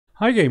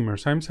Hi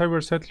gamers, I'm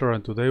CyberSettler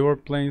and today we're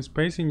playing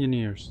Space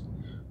Engineers.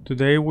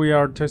 Today we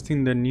are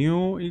testing the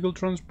new Eagle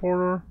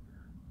Transporter.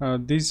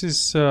 This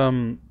is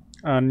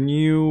a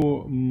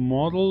new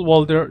model.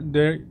 Well,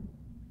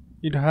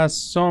 it has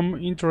some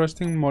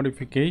interesting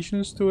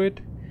modifications to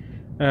it.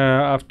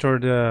 After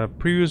the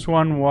previous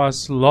one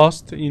was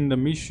lost in the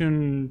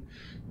mission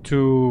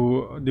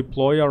to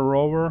deploy a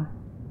rover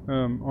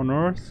on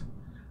Earth.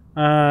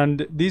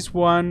 And this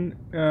one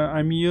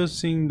I'm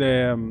using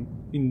the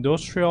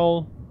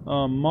industrial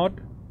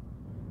mod,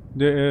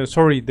 the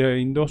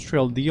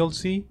industrial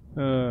DLC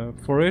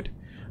for it,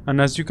 and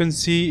as you can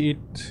see,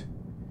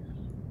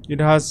 it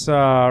has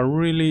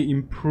really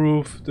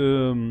improved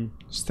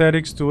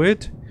aesthetics to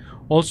it.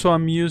 Also,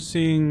 I'm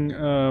using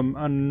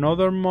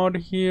another mod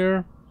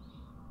here.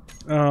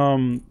 Let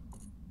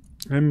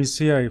me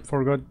see, I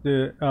forgot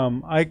the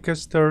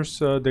Icaster's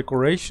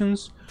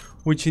decorations,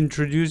 which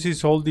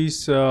introduces all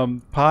these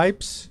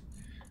pipes,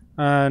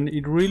 and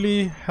it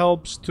really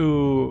helps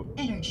to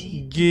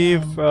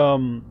give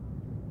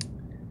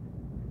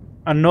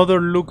another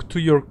look to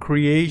your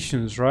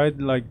creations, right?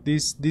 Like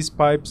these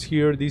pipes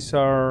here, these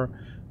are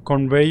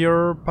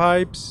conveyor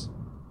pipes,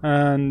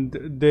 and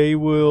they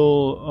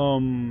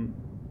will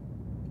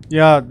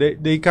yeah,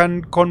 they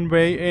can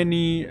convey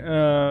any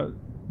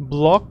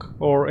block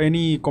or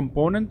any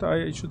component,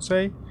 I should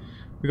say,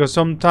 because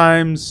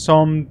sometimes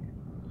some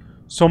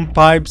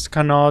pipes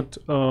cannot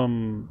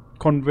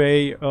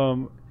convey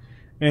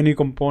any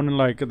component,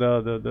 like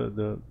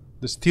the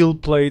steel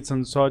plates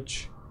and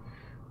such,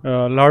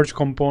 large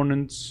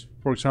components,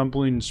 for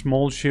example in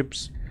small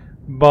ships,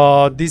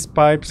 but these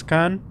pipes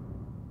can.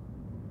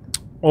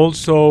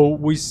 Also,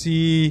 we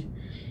see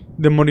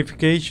the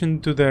modification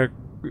to the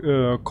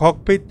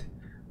cockpit,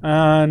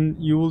 and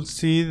you will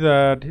see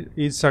that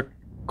it's a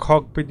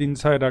cockpit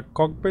inside a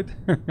cockpit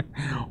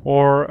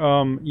or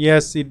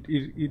yes, it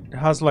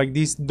has like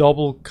this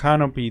double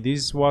canopy.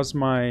 This was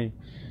my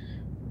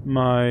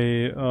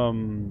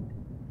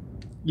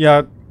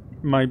yeah,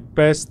 my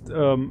best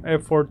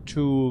effort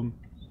to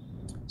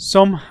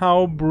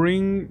somehow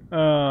bring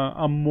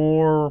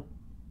a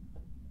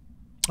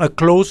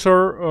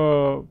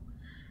closer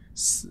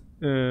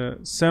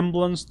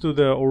semblance to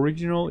the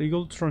original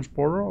Eagle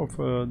Transporter of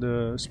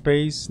the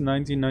Space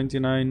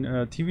 1999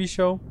 TV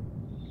show.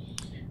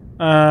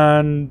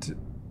 And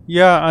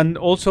yeah, and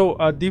also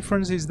a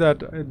difference is that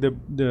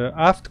the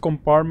aft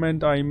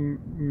compartment, I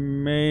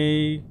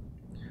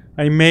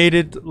made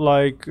it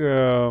like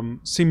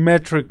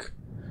symmetric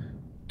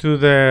to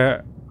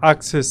the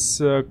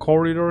access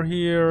corridor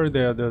here,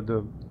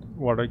 the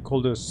what I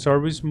call the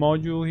service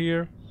module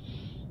here,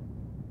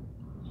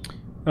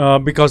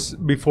 because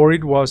before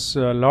it was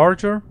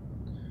larger,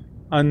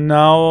 and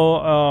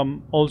now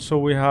also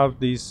we have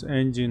this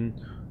engine.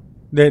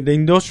 The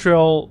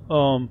industrial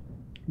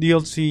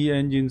DLC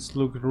engines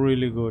look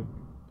really good.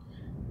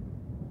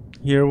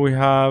 Here we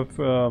have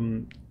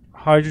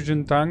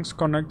hydrogen tanks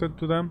connected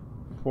to them,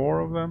 4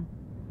 of them,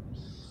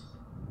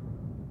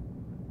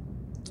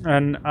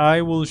 and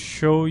I will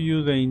show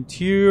you the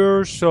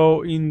interior.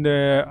 So in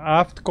the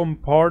aft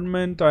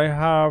compartment I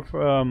have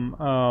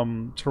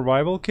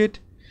survival kit.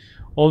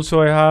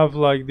 Also I have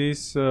like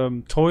this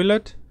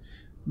toilet.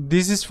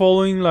 This is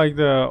following like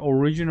the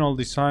original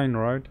design,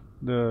 right?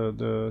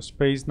 The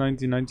Space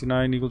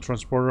 1999 Eagle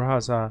Transporter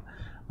has a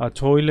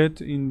toilet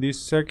in this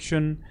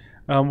section.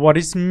 What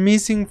is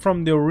missing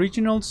from the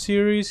original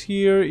series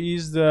here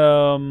is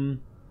the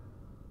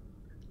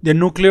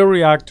nuclear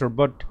reactor,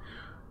 but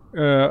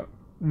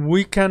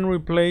we can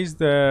replace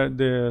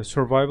the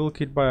survival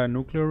kit by a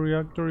nuclear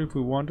reactor if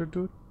we wanted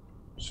to.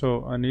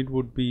 So, and it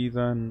would be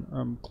then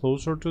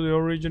closer to the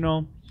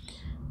original.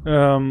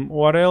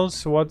 What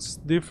else? What's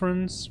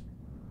difference?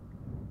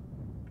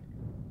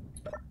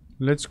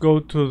 Let's go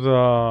to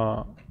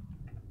the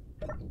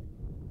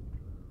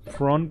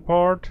front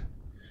part.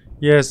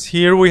 Yes,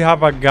 here we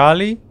have a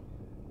galley,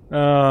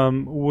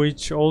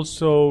 which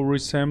also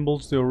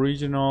resembles the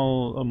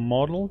original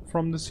model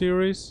from the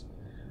series,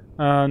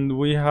 and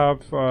we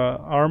have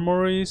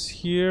armories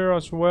here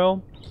as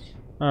well,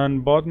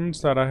 and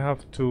buttons that I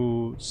have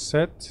to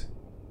set.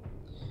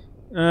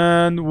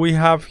 And we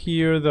have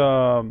here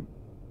the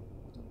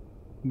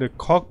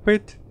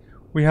cockpit.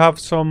 We have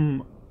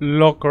some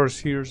lockers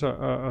here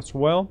as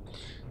well.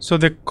 So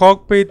the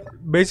cockpit,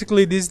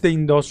 basically this is the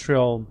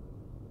industrial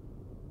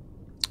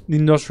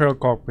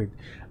cockpit,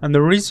 and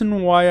the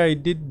reason why I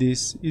did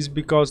this is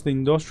because the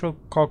industrial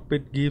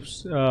cockpit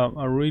gives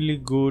a really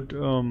good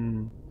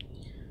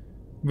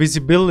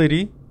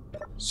visibility.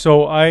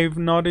 So I've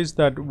noticed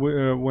that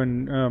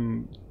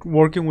when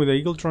working with the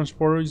Eagle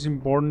Transporter, it's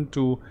important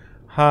to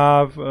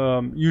have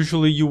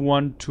usually you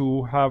want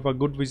to have a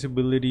good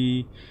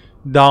visibility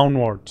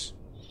downwards.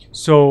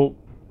 So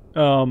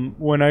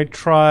when I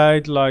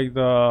tried like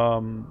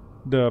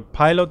the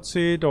pilot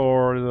seat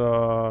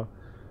or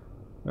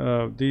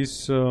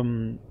these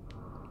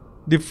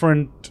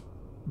different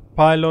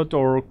pilot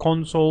or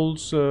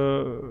consoles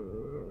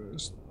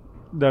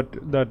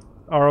that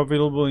are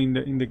available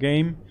in the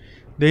game,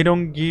 they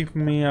don't give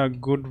me a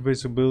good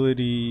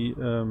visibility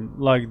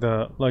like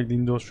the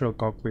industrial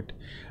cockpit.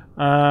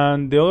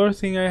 And the other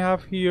thing I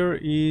have here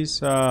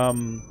is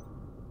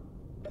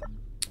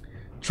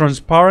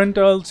transparent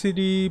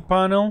LCD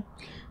panel,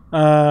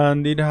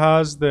 and it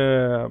has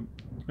the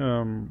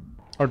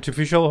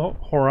artificial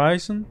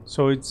horizon,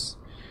 so it's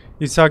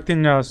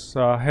acting as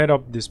a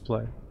head-up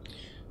display.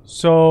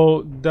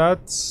 So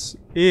that's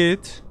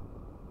it.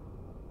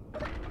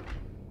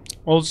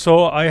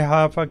 Also, I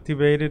have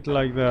activated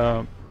like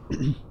the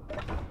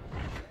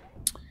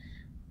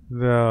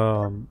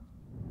the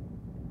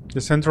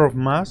center of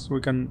mass. We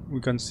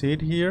can see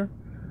it here,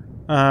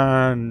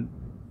 and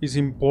it's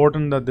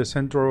important that the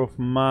center of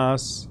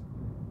mass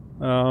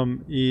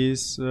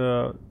is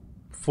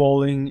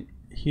falling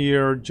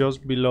here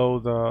just below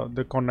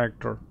the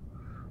connector,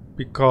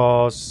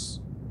 because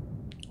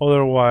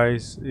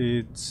otherwise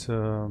it's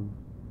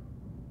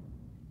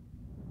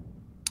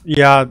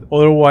yeah,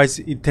 otherwise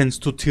it tends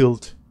to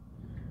tilt.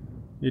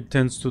 It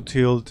tends to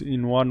tilt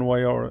in one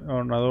way or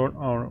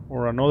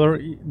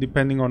another,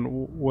 depending on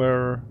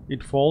where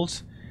it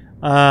falls.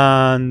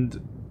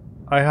 And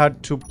I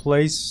had to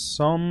place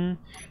some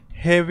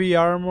heavy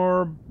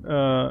armor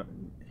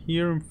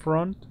here in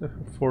front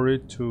for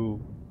it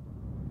to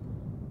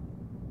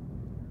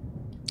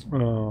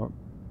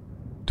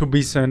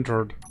be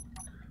centered,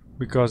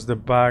 because the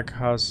back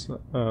has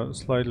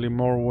slightly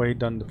more weight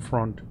than the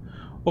front.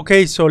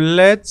 Okay, so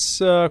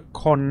let's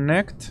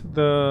connect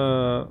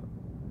the...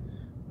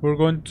 We're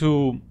going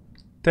to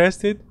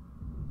test it.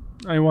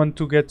 I want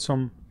to get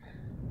some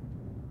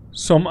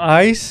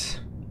ice.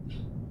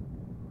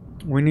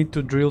 We need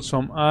to drill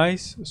some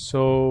ice.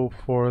 So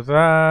for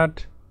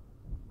that,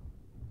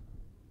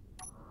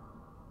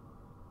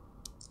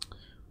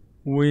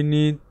 we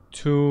need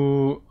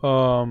to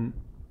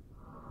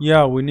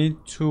yeah, we need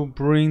to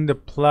bring the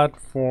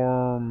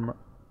platform.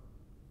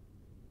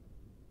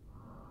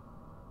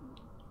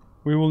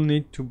 We will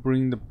need to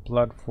bring the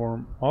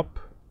platform up.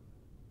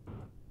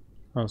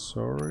 Oh,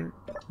 sorry.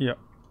 Yeah,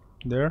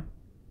 there.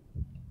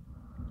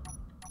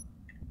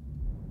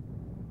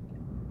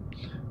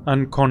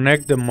 And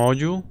connect the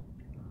module.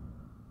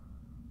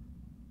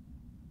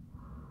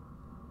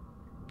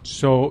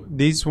 So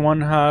this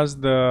one has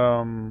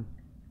the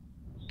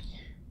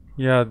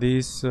yeah,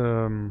 this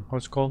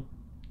what's it called,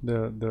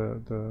 the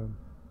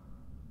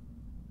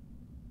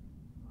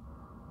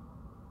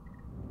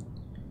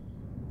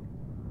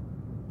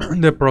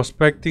the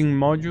prospecting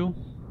module,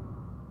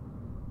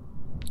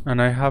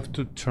 and I have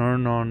to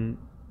turn on...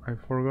 I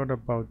forgot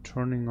about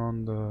turning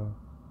on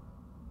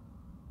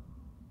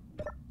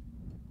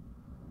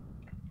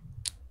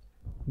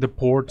the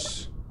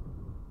ports.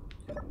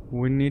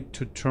 We need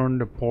to turn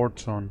the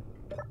ports on.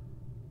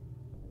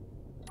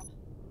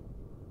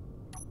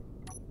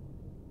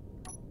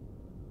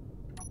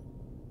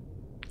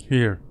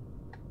 Here.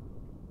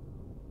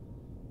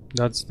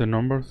 That's the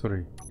number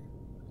 3.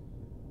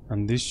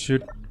 And this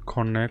should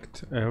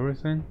connect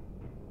everything.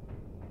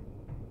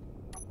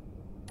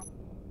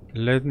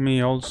 Let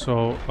me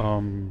also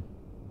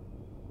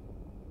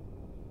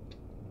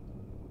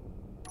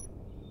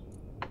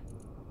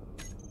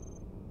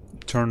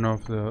turn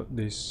off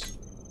this.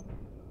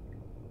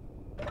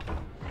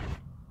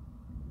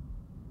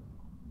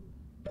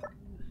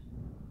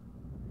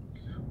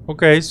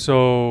 Okay,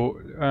 so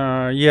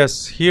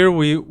yes, here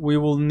we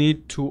will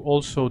need to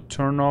also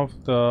turn off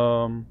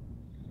the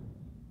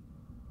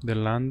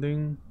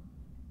landing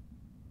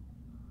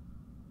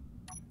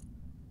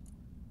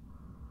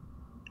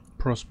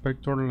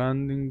prospector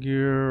landing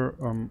gear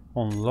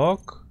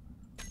unlock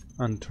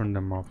and turn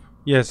them off.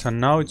 Yes,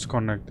 and now it's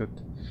connected.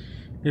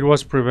 It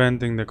was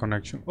preventing the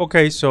connection.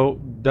 Okay,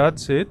 so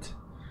that's it,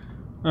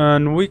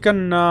 and we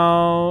can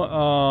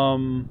now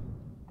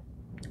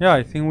yeah,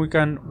 I think we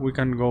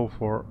can go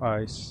for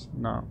ice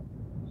now.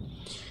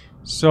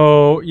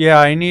 So yeah,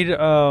 I need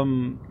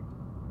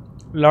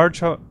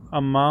large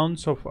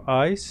amounts of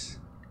ice.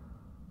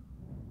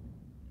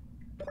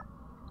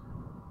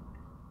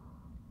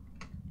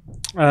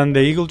 And the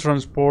Eagle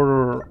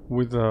transporter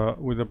with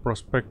the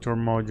prospector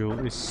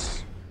module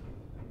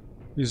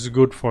is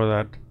good for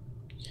that.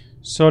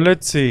 So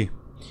let's see.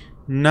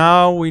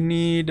 Now we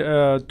need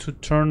to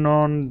turn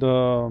on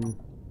the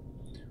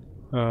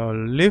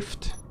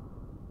lift,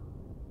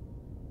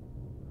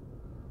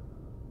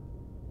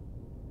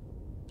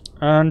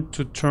 and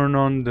to turn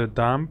on the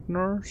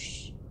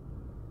dampeners,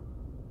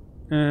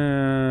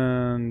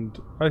 and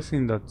I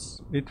think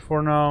that's it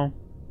for now.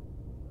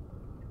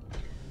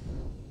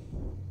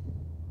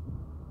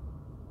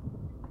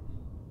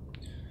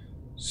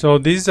 So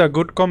this is a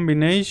good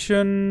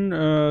combination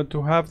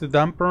to have the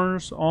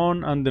dampeners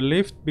on and the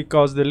lift,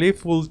 because the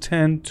lift will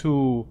tend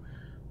to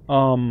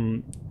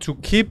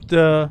keep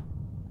the...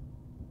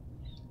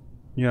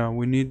 Yeah,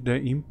 we need the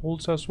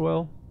impulse as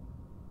well.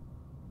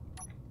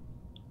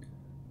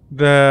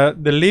 The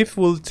lift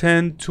will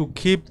tend to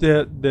keep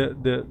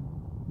the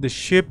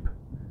ship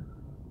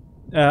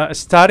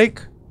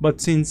static, but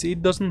since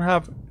it doesn't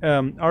have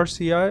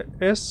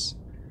RCS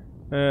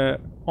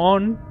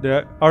on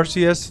the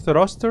RCS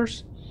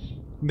thrusters,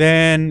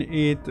 then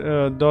it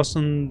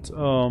doesn't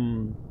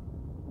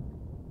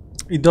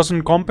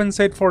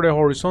compensate for the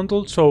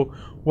horizontal. So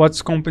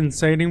what's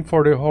compensating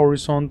for the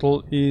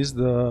horizontal is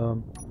the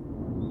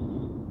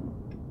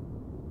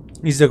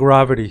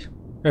gravity.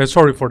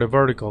 Sorry, for the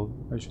vertical,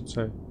 I should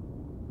say.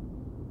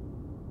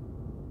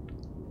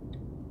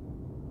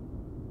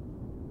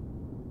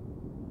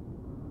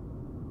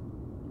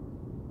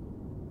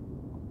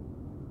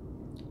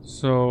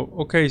 So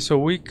okay, so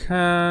we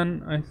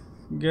can, I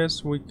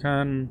guess we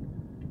can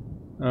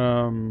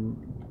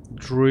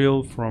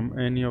drill from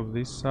any of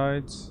these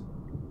sides.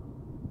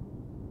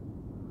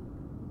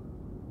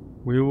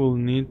 We will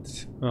need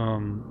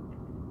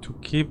to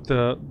keep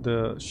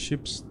the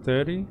ship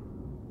steady.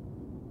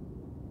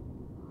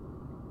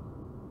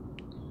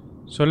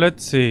 So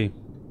let's see.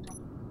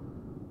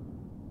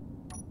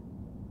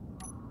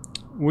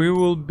 We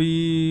will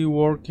be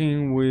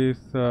working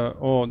with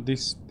oh,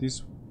 this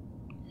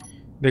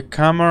the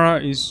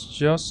camera is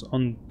just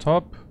on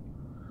top.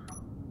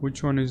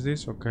 Which one is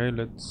this? Okay,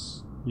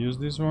 let's use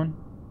this one.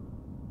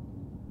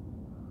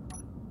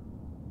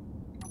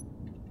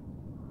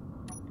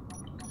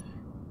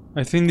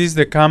 I think this is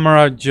the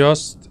camera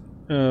just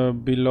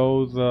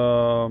below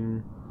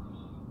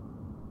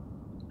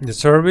the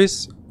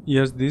service.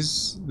 Yes,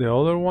 this the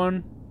other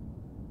one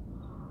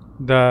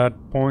that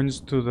points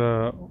to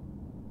the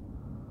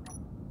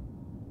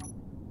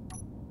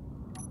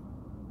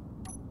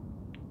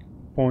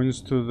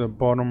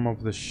bottom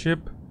of the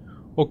ship.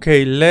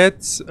 Okay,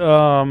 let's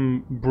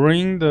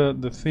bring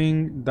the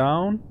thing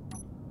down.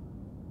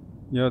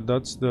 Yeah,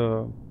 that's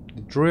the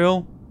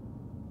drill.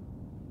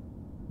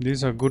 This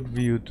is a good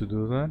view to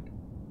do that.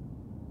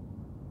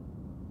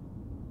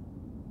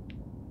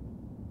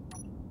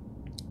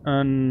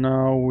 And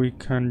now we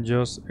can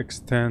just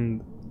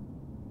extend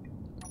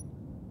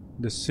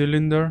the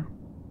cylinder.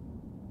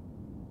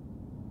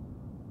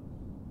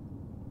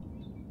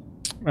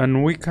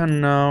 And we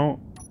can now...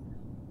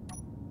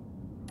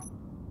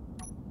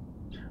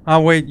 Ah,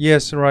 wait,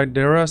 yes, right,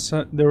 there is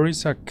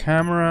a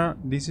camera.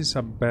 This is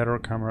a better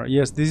camera.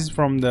 Yes, this is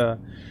from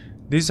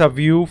this is a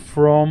view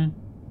from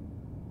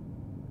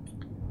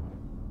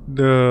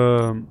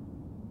the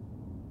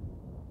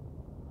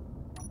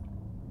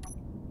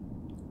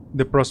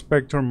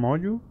prospector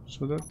module,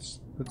 so that's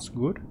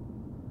good.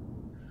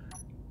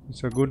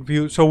 It's a good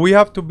view. So we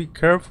have to be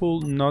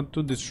careful not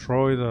to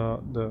destroy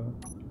the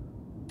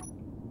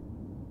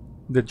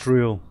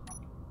drill.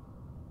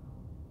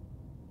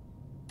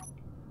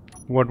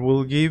 What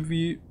will give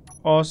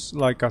us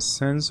like a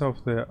sense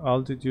of the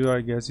altitude,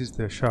 I guess, is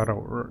the shadow.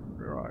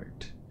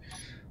 Right,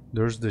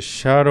 there's the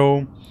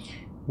shadow.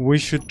 We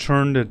should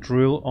turn the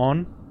drill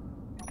on.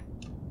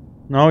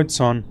 Now it's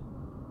on.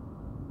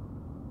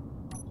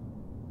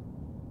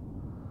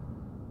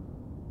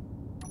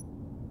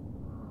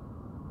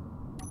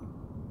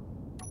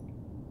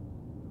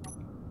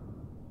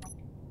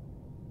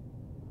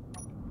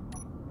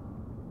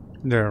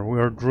 There, we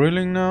are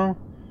drilling now.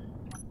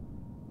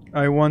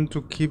 I want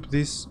to keep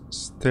this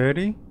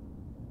steady.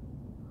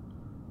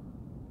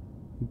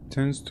 It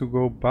tends to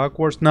go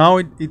backwards. Now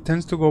it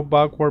tends to go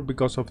backward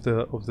because of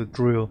the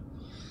drill.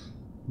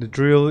 The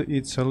drill,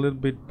 it's a little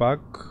bit back.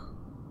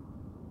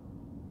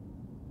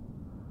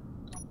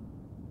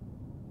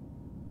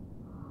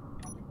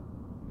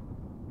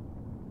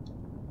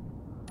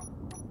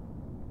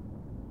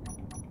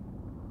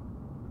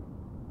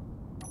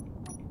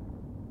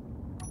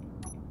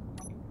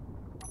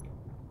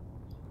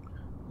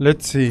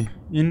 Let's see,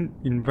 in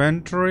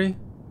inventory.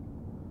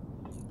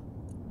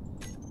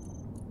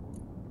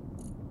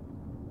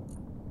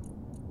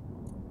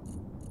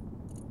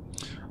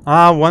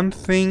 One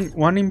thing,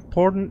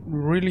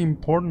 really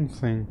important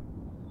thing.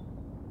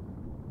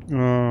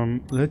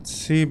 Let's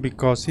see,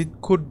 because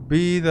it could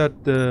be that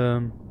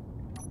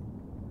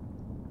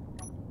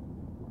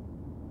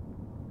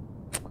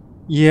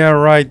yeah,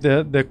 right,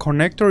 the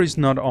connector is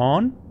not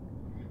on,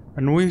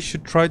 and we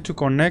should try to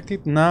connect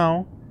it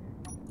now.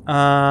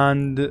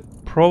 And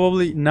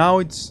probably now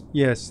it's,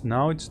 yes,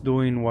 now it's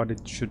doing what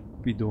it should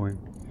be doing.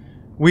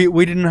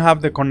 We didn't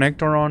have the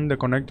connector on. The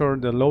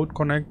load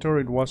connector,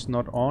 it was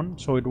not on,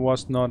 so it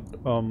was not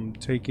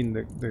taking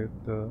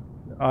the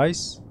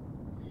ice.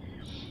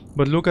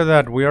 But look at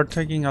that, we are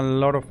taking a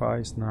lot of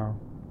ice now.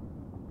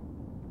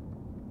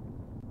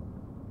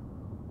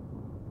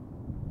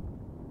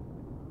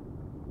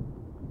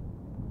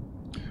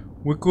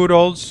 We could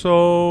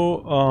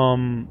also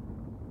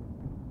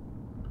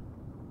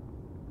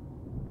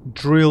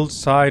drill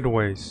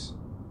sideways.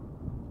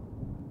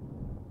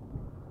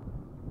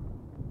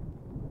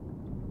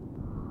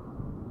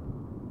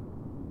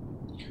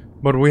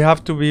 But we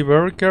have to be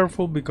very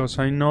careful, because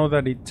I know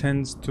that it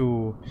tends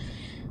to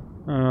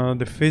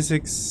the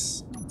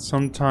physics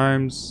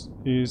sometimes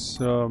is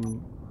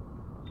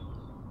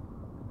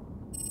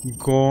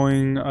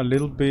going a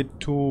little bit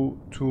too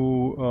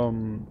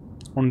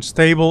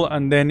unstable,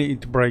 and then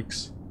it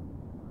breaks.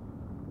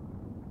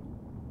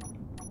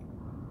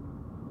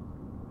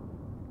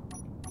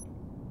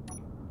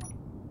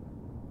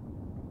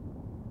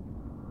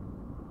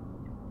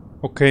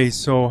 Okay,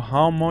 so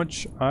how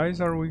much ice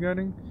are we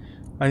getting?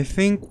 I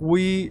think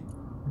we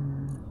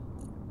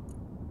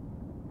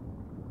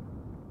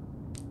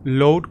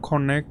load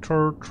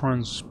connector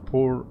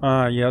transport.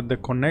 Yeah, the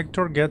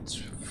connector gets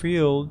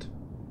filled.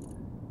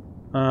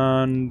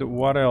 And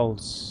what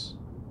else?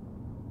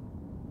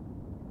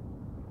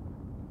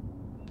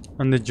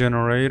 And the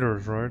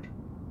generators, right?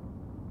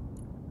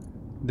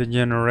 The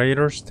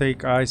generators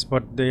take ice,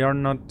 but they are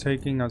not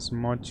taking as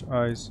much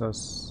ice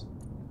as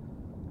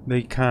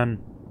they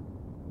can.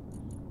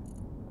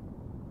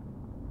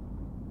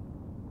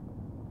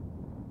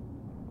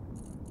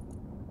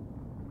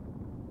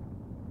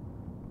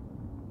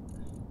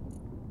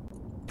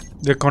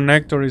 The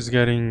connector is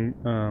getting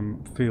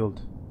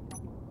filled.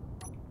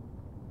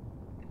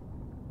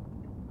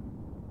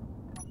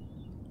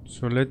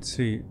 So let's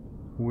see.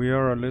 We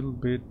are a little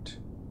bit...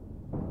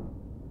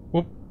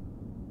 Oop.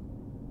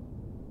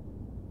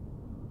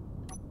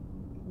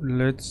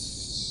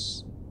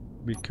 Let's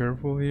be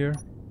careful here.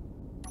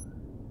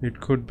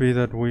 It could be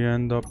that we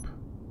end up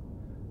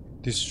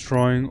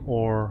destroying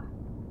or...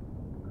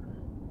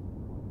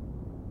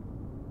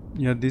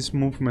 Yeah, these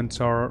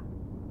movements are...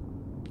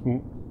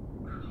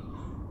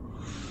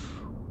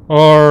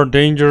 are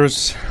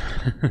dangerous.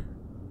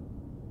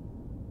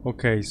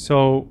 Okay,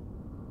 so...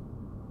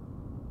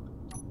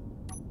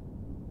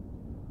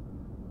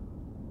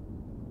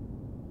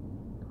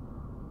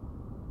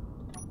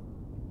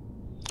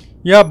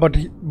 Yeah, but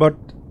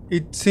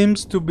it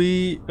seems to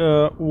be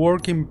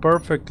working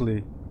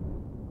perfectly.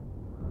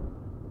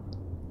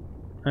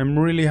 I'm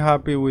really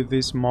happy with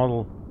this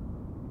model.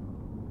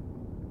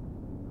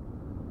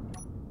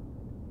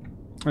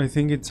 I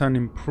think it's an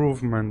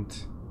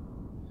improvement.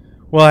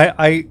 Well,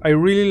 I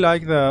really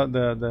like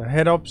the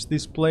head-ups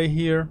display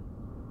here.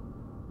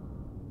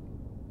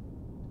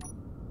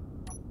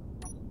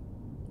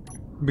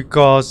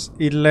 Because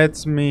it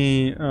lets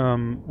me,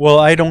 well,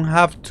 I don't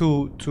have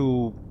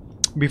to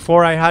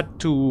before I had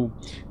to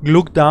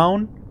look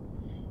down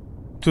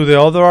to the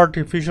other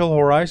artificial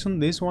horizon,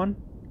 this one.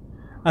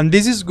 And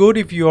this is good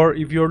if you're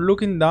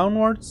looking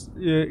downwards.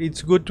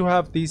 It's good to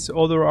have this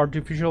other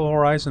artificial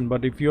horizon.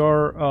 But if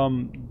you're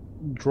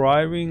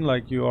driving,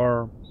 like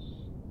you're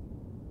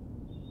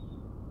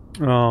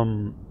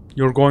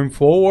going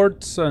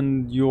forwards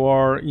and you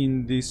are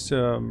in this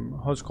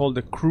how's it called,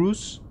 the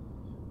cruise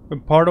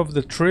part of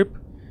the trip,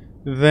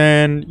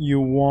 then you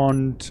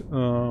want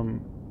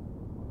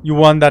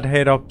that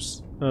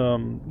head-ups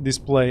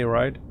display,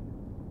 right?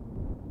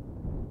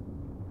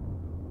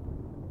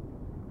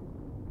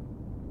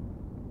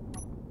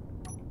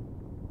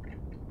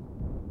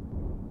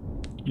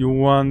 You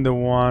want the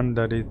one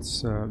that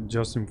it's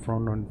just in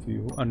front of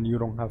you and you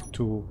don't have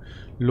to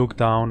look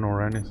down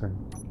or anything.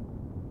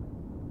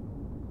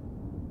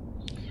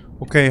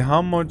 Okay,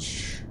 how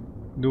much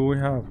do we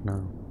have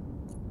now?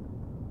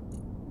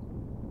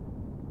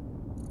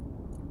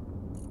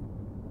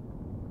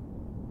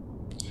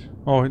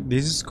 Oh,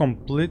 this is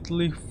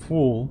completely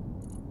full.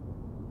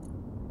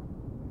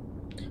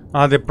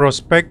 The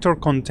prospector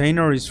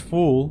container is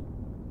full.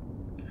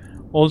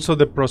 Also,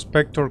 the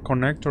prospector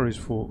connector is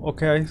full.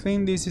 Okay, I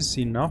think this is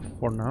enough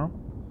for now.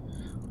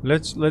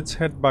 Let's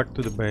head back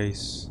to the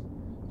base.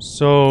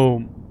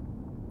 So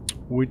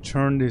we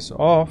turn this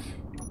off.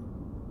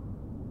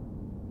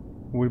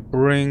 We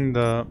bring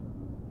the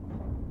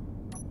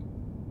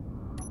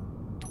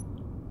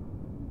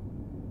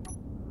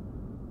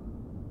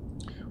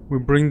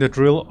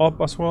drill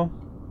up as well.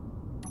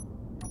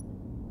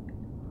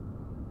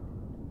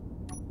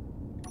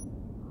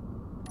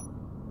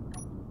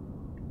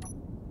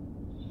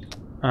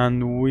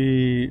 And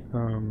we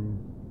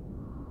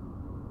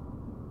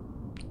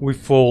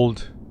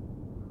fold.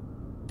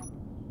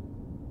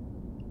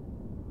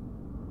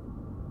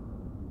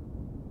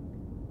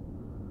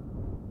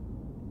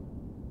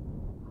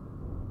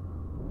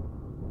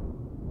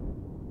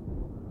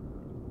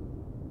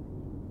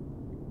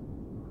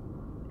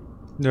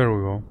 There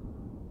we go.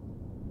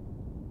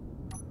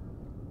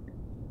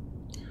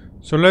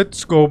 So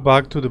let's go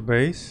back to the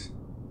base.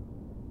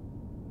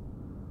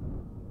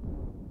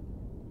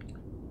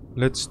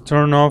 Let's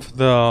turn off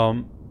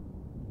the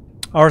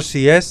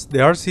RCS. The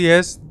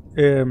RCS,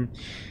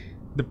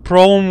 the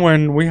problem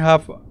when we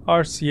have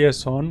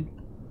RCS on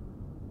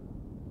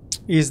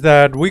is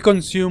that we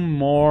consume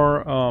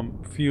more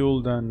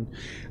fuel than...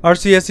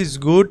 RCS is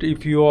good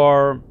if you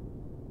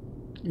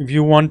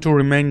want to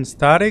remain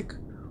static,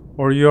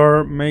 or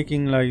you're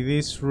making like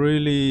this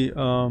really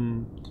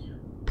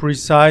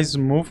precise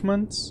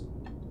movements.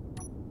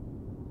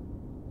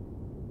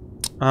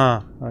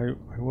 I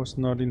was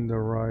not in the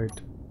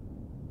right...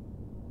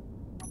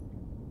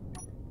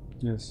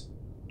 Yes.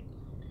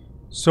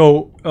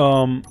 So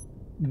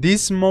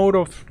this mode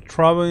of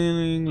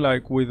traveling,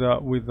 like with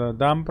the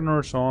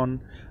dampeners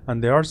on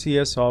and the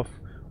RCS off,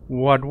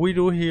 what we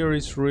do here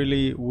is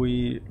really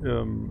we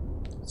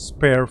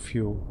spare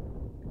fuel.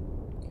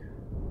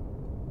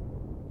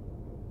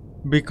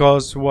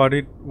 Because what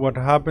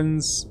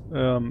happens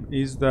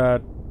is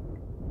that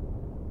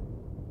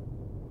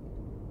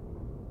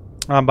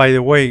By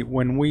the way,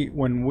 when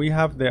we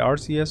have the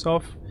RCS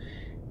off,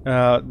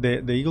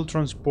 the Eagle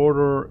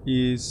Transporter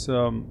is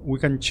we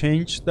can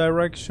change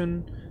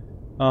direction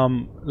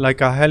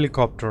like a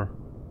helicopter,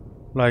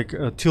 like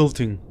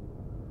tilting,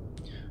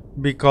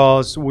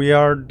 because we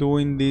are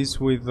doing this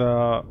with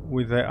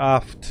the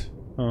aft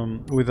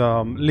with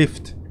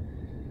lift,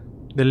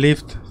 the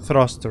lift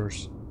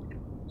thrusters.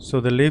 So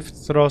the lift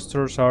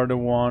thrusters are the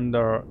one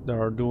that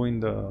are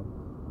doing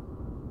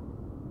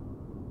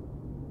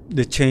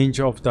the change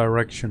of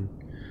direction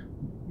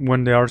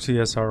when the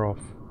RCS are off,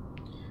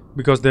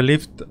 because the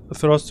lift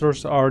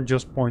thrusters are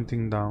just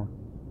pointing down.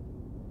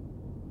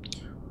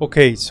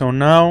 Okay, so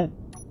now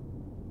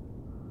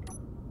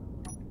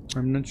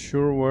I'm not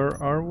sure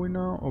where are we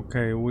now.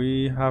 Okay,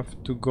 we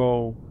have to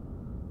go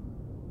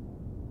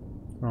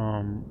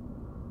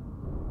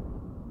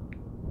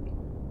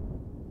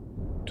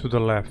to the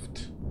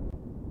left.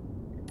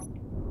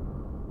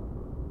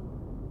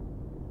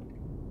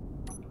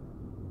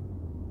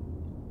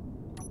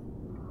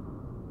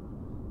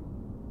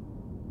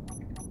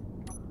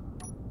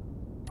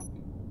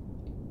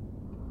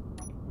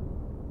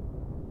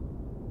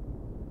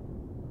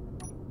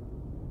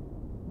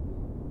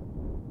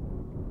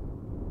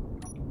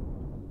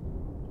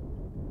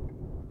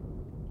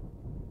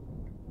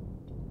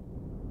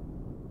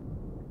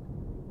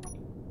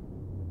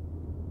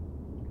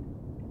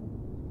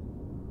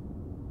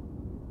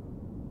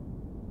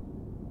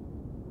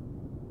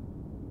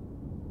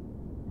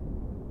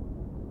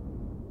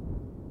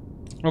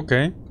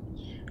 Okay,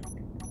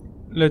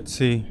 let's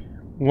see.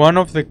 One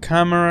of the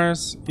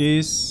cameras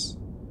is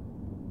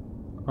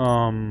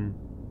I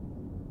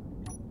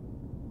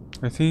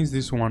think it's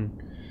this one.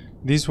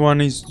 This one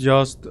is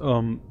just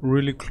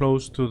really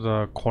close to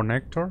the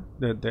connector,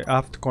 the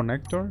aft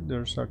connector.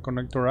 There's a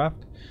connector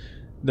aft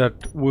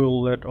that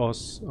will let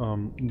us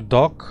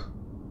dock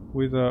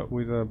with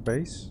a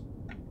base.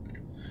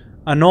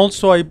 And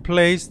also I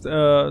placed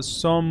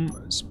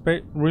some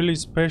really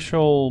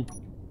special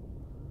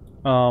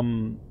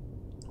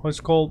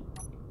what's called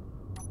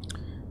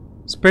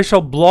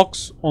special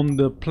blocks on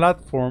the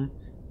platform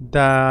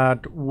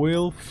that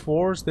will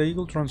force the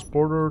Eagle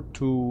Transporter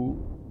to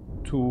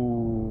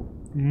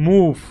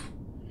move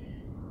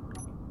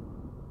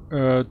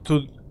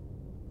to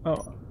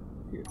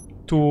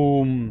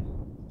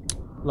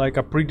like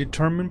a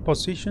predetermined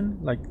position,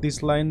 like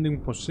this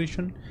landing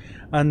position.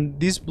 And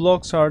these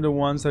blocks are the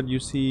ones that you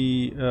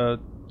see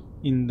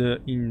in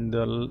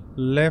the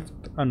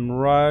left and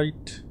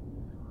right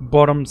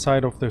bottom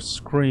side of the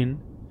screen.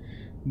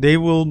 They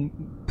will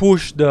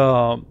push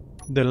the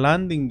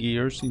landing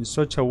gears in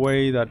such a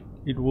way that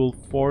it will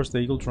force the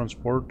Eagle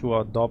Transporter to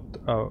adopt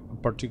a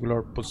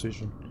particular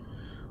position.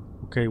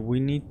 Okay,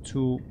 we need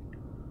to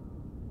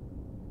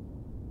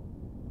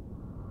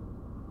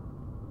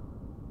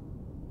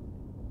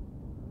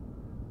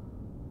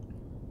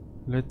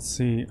let's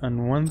see.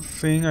 And one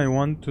thing I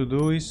want to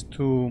do is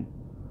to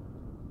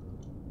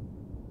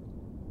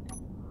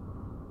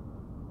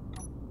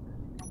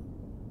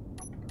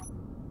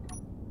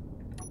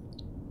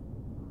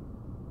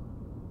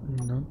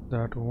not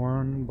that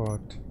one,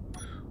 but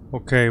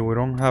okay, we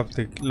don't have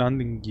the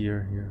landing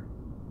gear here.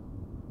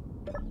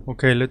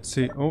 Okay, let's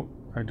see. Oh,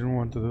 I didn't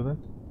want to do that.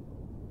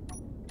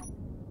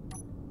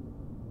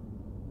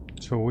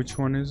 So which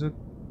one is it?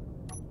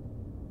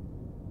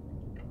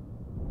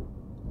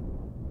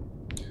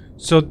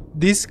 So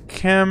this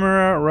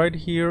camera right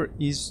here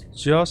is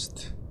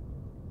just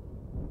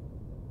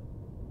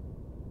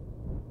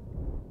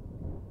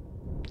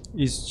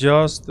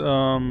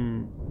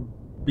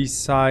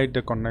beside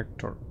the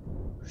connector.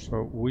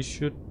 So we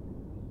should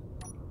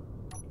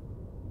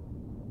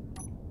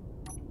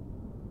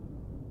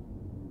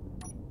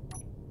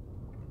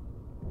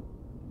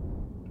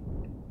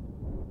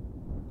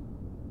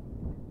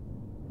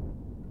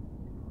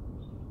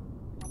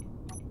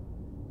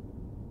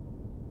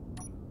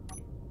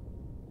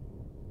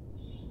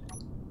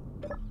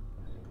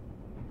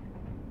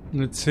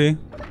let's see.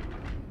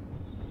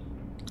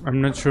 I'm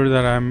not sure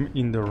that I'm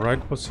in the right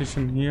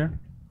position here.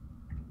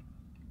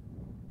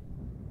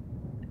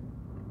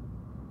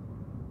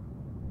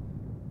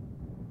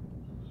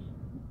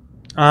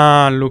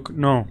 Ah, look,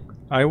 no,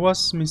 I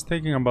was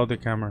mistaken about the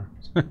camera.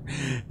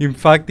 In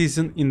fact, it's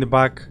in the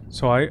back,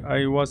 so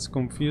I was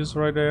confused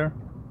right there.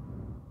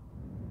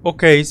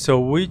 Okay, so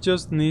we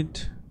just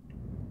need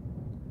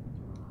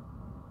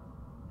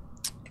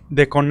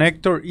the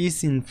connector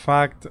is in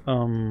fact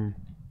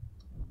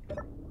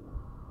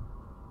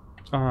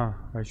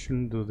I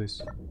shouldn't do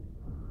this.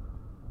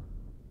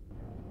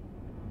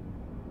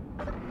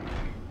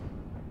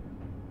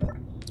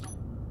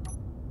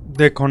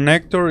 The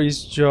connector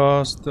is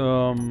just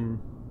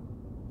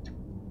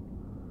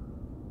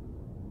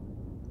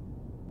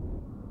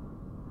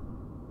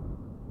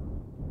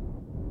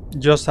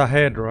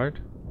ahead, right?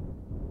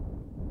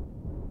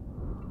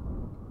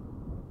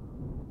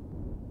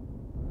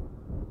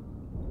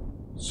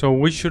 So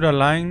we should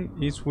align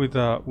it with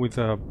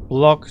a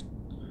block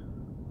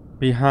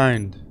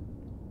behind.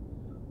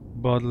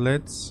 But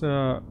let's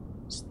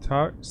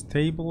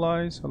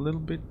stabilize a little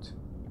bit.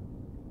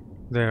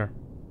 There.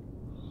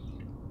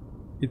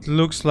 It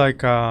looks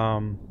like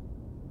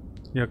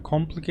yeah,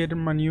 complicated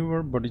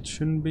maneuver, but it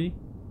shouldn't be.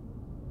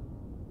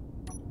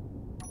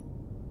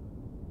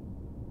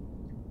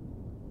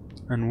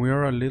 And we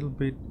are a little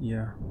bit,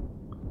 yeah,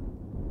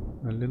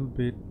 a little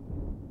bit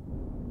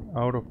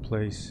out of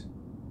place.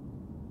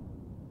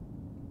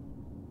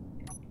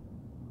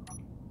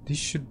 This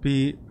should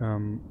be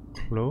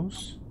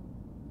close.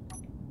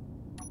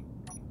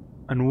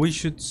 And we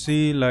should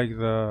see like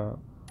the...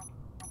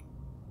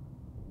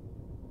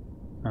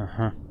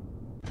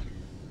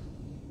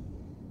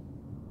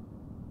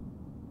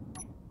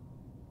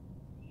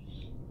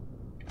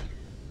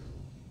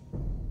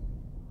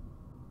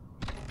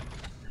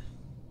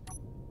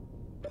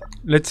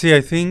 Let's see, I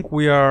think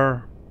we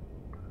are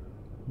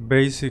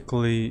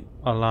basically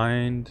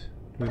aligned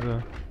with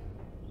the...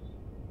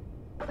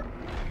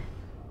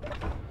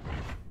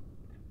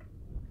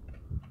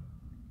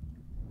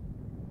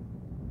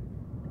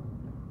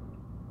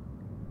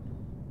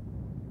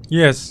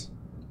 Yes.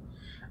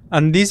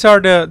 And these are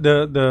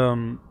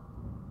the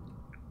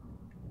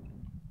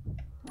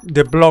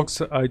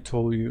blocks I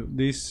told you.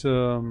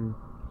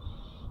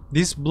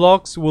 These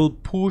blocks will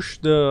push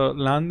the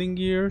landing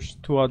gears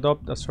to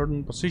adopt a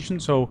certain position.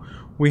 So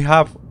we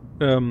have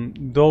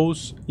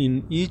those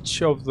in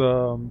each of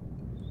the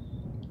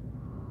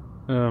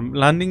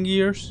landing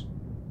gears,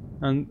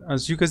 and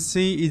as you can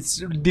see, it's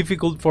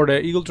difficult for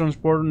the Eagle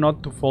Transporter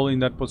not to fall in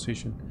that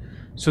position.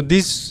 So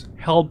this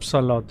helps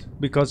a lot,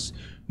 because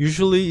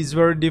usually it's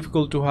very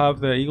difficult to have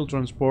the Eagle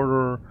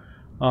Transporter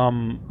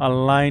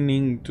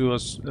aligning to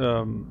us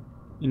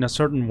in a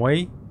certain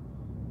way.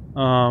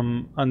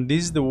 And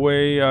this is the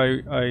way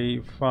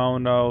I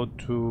found out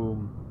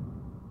to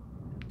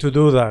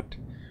do that.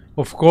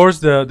 Of course,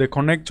 the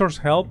connectors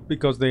help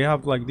because they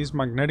have like this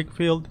magnetic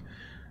field,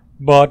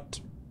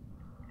 but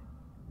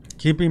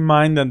keep in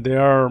mind that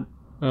there are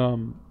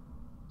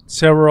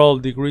several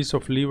degrees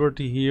of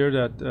liberty here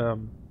that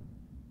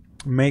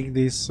make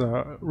this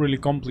really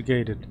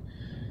complicated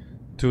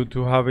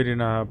to have it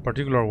in a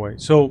particular way.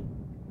 So,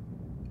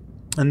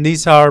 and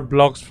these are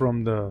blocks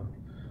from the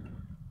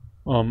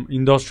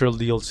industrial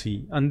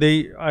DLC, and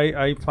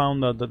I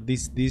found out that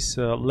this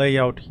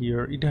layout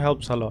here, it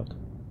helps a lot.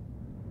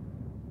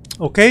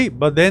 Okay,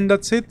 but then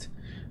that's it.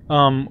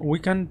 We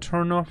can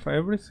turn off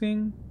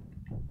everything.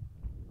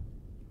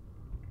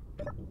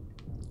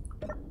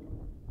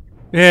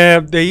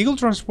 The Eagle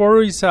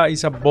Transporter is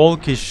a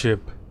bulky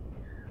ship.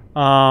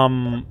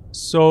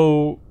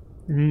 So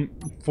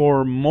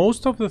for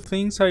most of the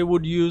things I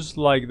would use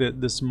like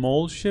the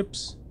small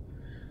ships,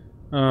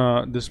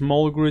 the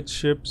small grid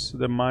ships,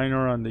 the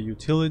minor and the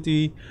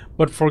utility.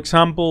 But for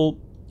example,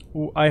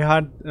 I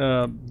had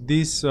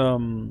this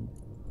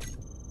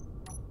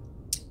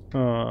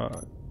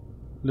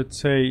let's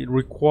say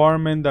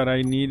requirement that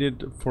I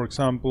needed. For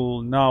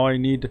example, now I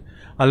need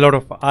a lot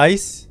of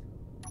ice,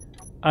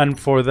 and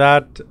for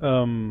that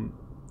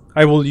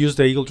I will use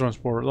the Eagle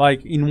Transporter.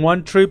 Like in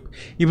one trip,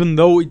 even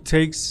though it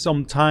takes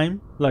some time,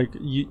 like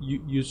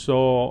you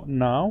saw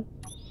now,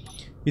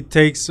 it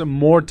takes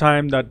more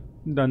time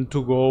than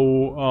to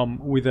go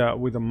with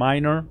a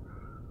miner,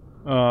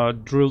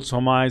 drill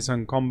some ice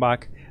and come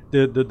back.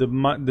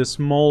 The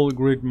small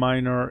grid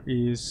miner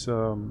is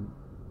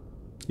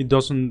it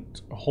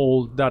doesn't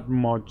hold that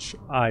much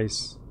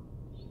ice,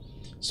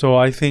 so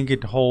I think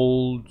it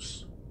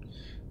holds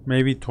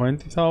maybe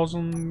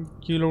 20,000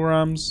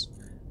 kilograms.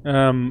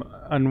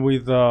 And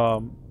with the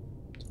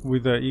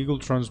Eagle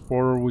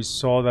Transporter, we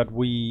saw that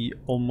we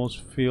almost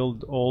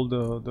filled all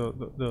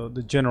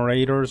the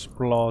generators,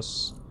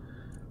 plus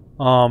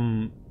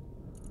well,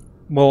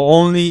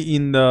 only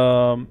in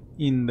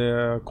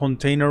the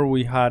container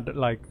we had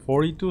like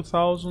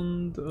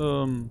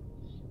 42,000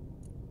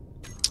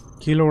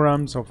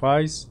 kilograms of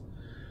ice.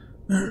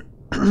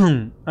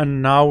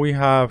 And now we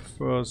have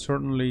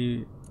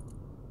certainly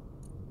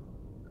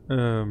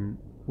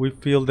we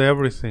filled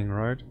everything,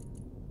 right?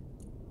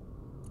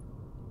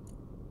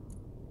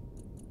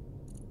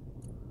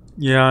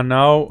 Yeah,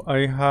 now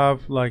I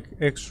have like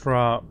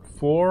extra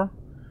 4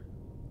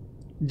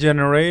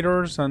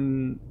 generators,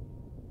 and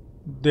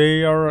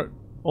they are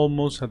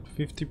almost at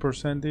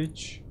 50%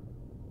 each.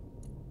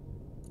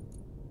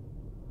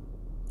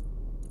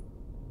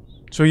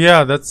 So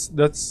yeah,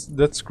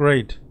 that's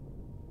great.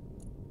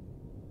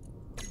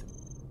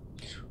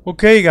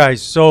 Okay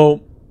guys,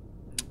 so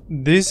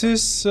this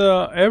is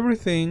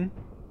everything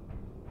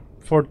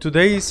for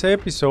today's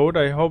episode.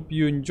 I hope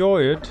you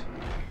enjoy it.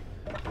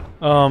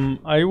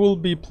 I will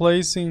be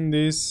placing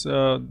this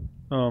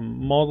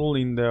model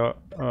in the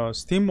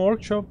Steam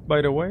Workshop,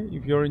 by the way,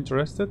 if you're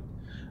interested.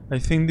 I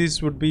think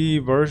this would be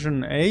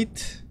version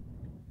 8.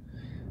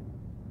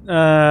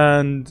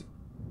 And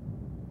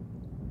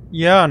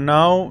yeah,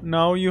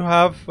 now you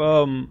have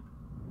an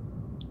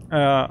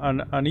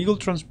Eagle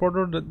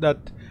Transporter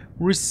that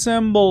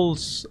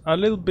resembles a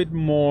little bit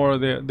more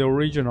the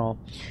original.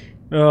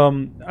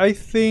 I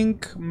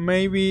think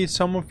maybe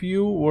some of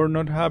you were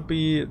not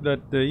happy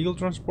that the Eagle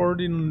Transporter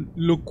didn't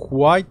look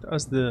quite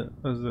as the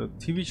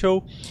TV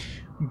show,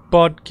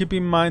 but keep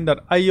in mind that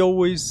I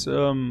always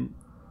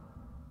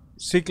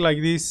seek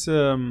like this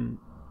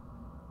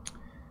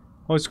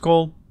what's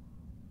called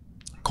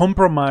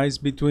compromise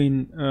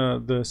between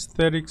the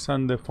aesthetics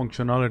and the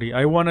functionality.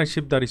 I want a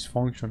ship that is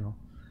functional,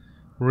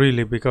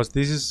 really, because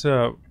this is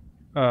a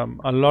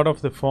lot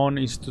of the fun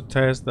is to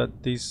test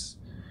that these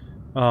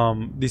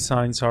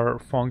designs are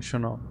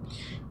functional.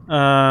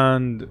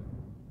 And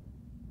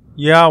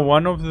yeah,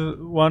 one of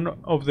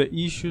the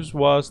issues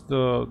was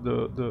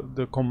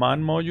the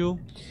command module,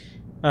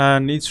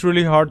 and it's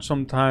really hard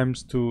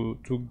sometimes to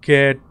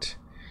get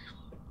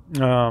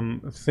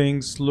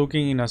things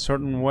looking in a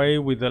certain way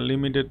with the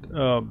limited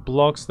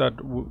blocks that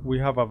we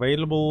have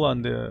available,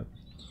 and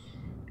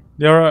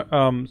there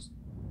are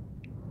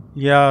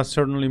yeah,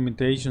 certain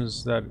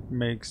limitations that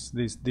makes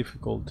this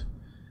difficult.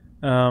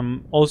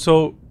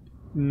 Also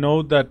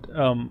note that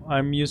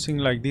I'm using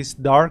like this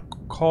dark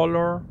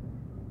color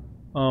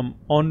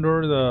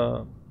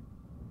under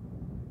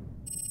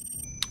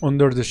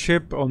the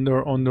ship,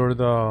 under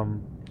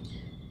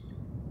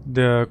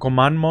the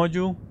command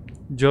module,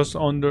 just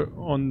under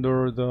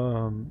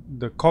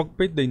the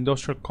cockpit, the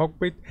industrial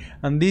cockpit.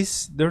 And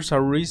there's a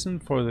reason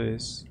for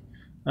this,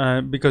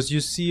 because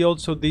you see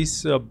also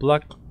these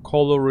black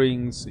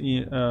colorings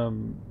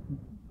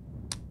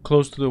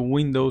close to the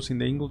windows in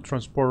the Eagle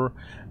Transporter,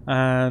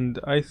 and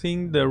I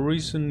think the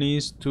reason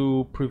is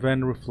to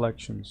prevent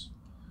reflections.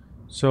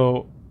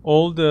 So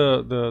all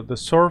the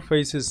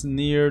surfaces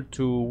near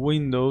to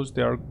windows,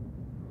 they are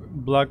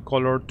black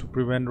colored to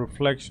prevent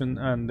reflection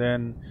and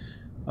then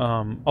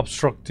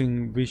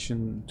obstructing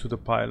vision to the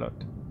pilot.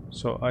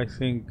 So I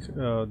think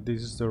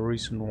this is the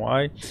reason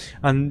why,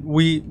 and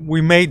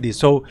we made this.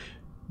 So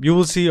you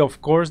will see,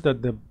 of course,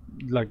 that the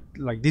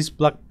like this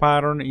black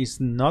pattern is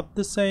not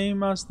the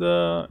same as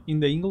in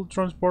the Eagle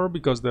Transporter,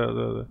 because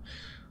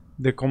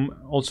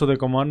also the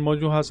command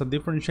module has a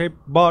different shape,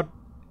 but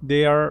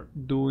they are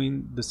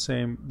doing the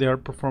same. They are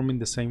performing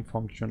the same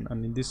function,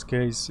 and in this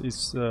case,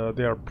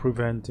 they are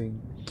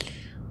preventing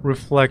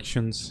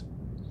reflections.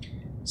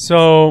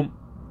 So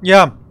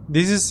yeah,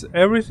 this is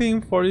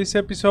everything for this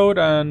episode,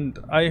 and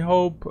I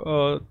hope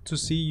to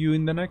see you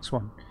in the next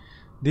one.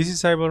 This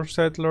is Cyber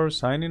Settler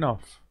signing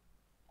off.